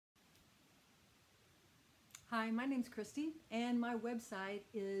Hi, my name's Christy, and my website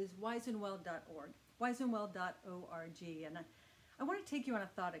is wiseandwell.org, wiseandwell.org, and I want to take you on a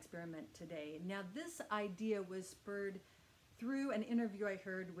thought experiment today. Now, this idea was spurred through an interview I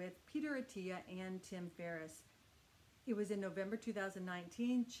heard with Peter Attia and Tim Ferriss. It was in November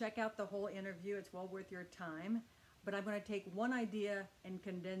 2019. Check out the whole interview. It's well worth your time. But I'm going to take one idea and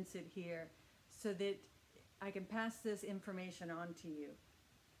condense it here so that I can pass this information on to you.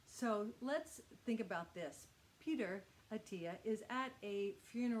 So let's think about this. Peter Attia is at a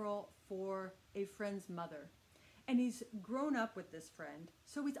funeral for a friend's mother, and he's grown up with this friend,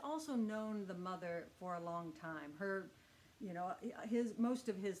 so he's also known the mother for a long time, most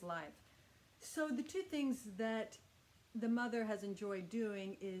of his life. So the two things that the mother has enjoyed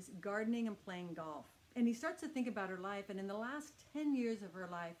doing is gardening and playing golf. And he starts to think about her life, and in the last 10 years of her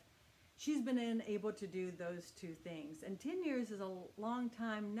life, she's been able to do those two things. And 10 years is a long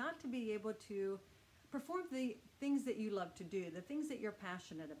time not to be able to perform the things that you love to do, the things that you're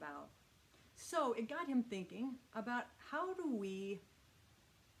passionate about. So it got him thinking about how do we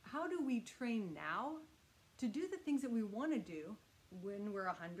train now to do the things that we want to do when we're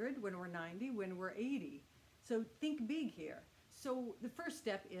 100, when we're 90, when we're 80. So think big here. So the first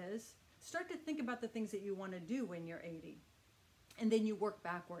step is start to think about the things that you want to do when you're 80. And then you work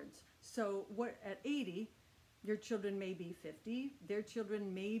backwards. So at 80, your children may be 50, their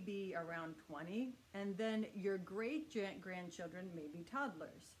children may be around 20, and then your great-grandchildren may be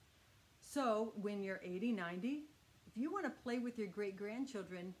toddlers. So when you're 80, 90, if you want to play with your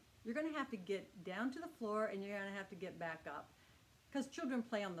great-grandchildren, you're going to have to get down to the floor and you're going to have to get back up, because children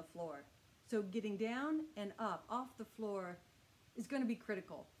play on the floor. So getting down and up off the floor is going to be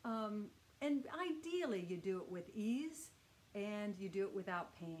critical. And ideally you do it with ease and you do it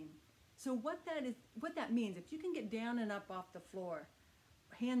without pain. So what that means, if you can get down and up off the floor,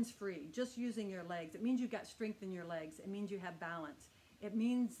 hands free, just using your legs, it means you've got strength in your legs. It means you have balance. It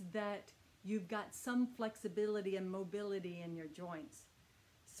means that you've got some flexibility and mobility in your joints.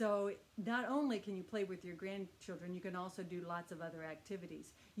 So not only can you play with your grandchildren, you can also do lots of other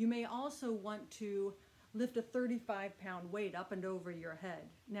activities. You may also want to lift a 35-pound weight up and over your head.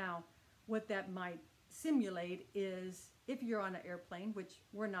 Now, what that might simulate is, if you're on an airplane, which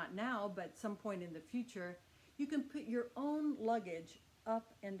we're not now, but some point in the future, you can put your own luggage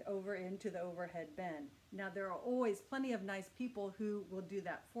up and over into the overhead bin. Now, there are always plenty of nice people who will do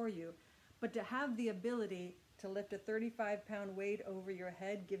that for you, but to have the ability to lift a 35-pound weight over your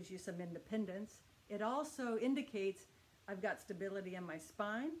head gives you some independence. It also indicates I've got stability in my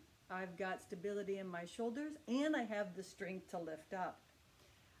spine, I've got stability in my shoulders, and I have the strength to lift up.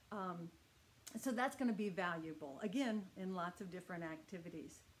 So that's going to be valuable, again, in lots of different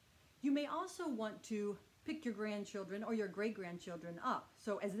activities. You may also want to pick your grandchildren or your great-grandchildren up.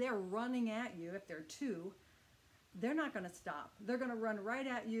 So as they're running at you, if they're 2, they're not going to stop. They're going to run right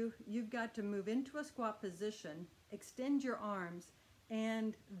at you. You've got to move into a squat position, extend your arms,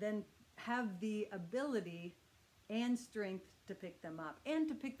 and then have the ability and strength to pick them up, and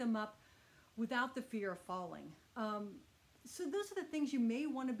to pick them up without the fear of falling. So those are the things you may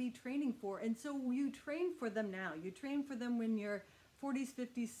want to be training for. And so you train for them now. You train for them when you're 40s,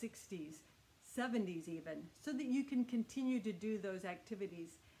 50s, 60s, 70s even, so that you can continue to do those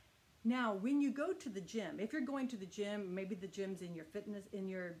activities. Now, when you go to the gym, if you're going to the gym, maybe the gym's in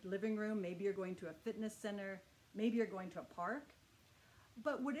your living room, maybe you're going to a fitness center, maybe you're going to a park.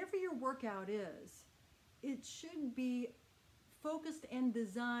 But whatever your workout is, it should be focused and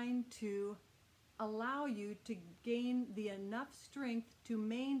designed to allow you to gain the enough strength to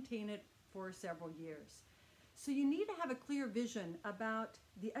maintain it for several years. So you need to have a clear vision about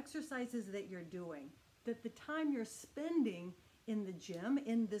the exercises that you're doing, that the time you're spending in the gym,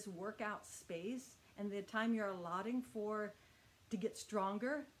 in this workout space, and the time you're allotting to get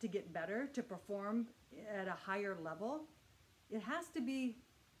stronger, to get better, to perform at a higher level, it has to be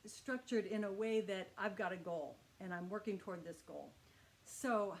structured in a way that I've got a goal and I'm working toward this goal.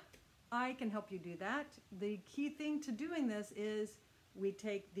 So I can help you do that. The key thing to doing this is we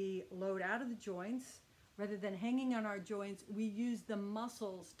take the load out of the joints. Rather than hanging on our joints, we use the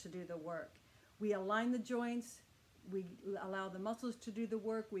muscles to do the work. We align the joints, we allow the muscles to do the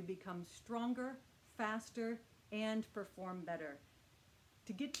work, we become stronger, faster, and perform better.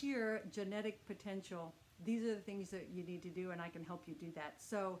 To get to your genetic potential, these are the things that you need to do, and I can help you do that.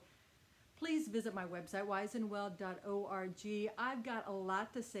 So please visit my website, wiseandwell.org. I've got a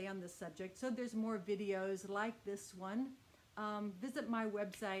lot to say on this subject, so there's more videos like this one. Visit my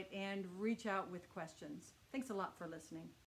website and reach out with questions. Thanks a lot for listening.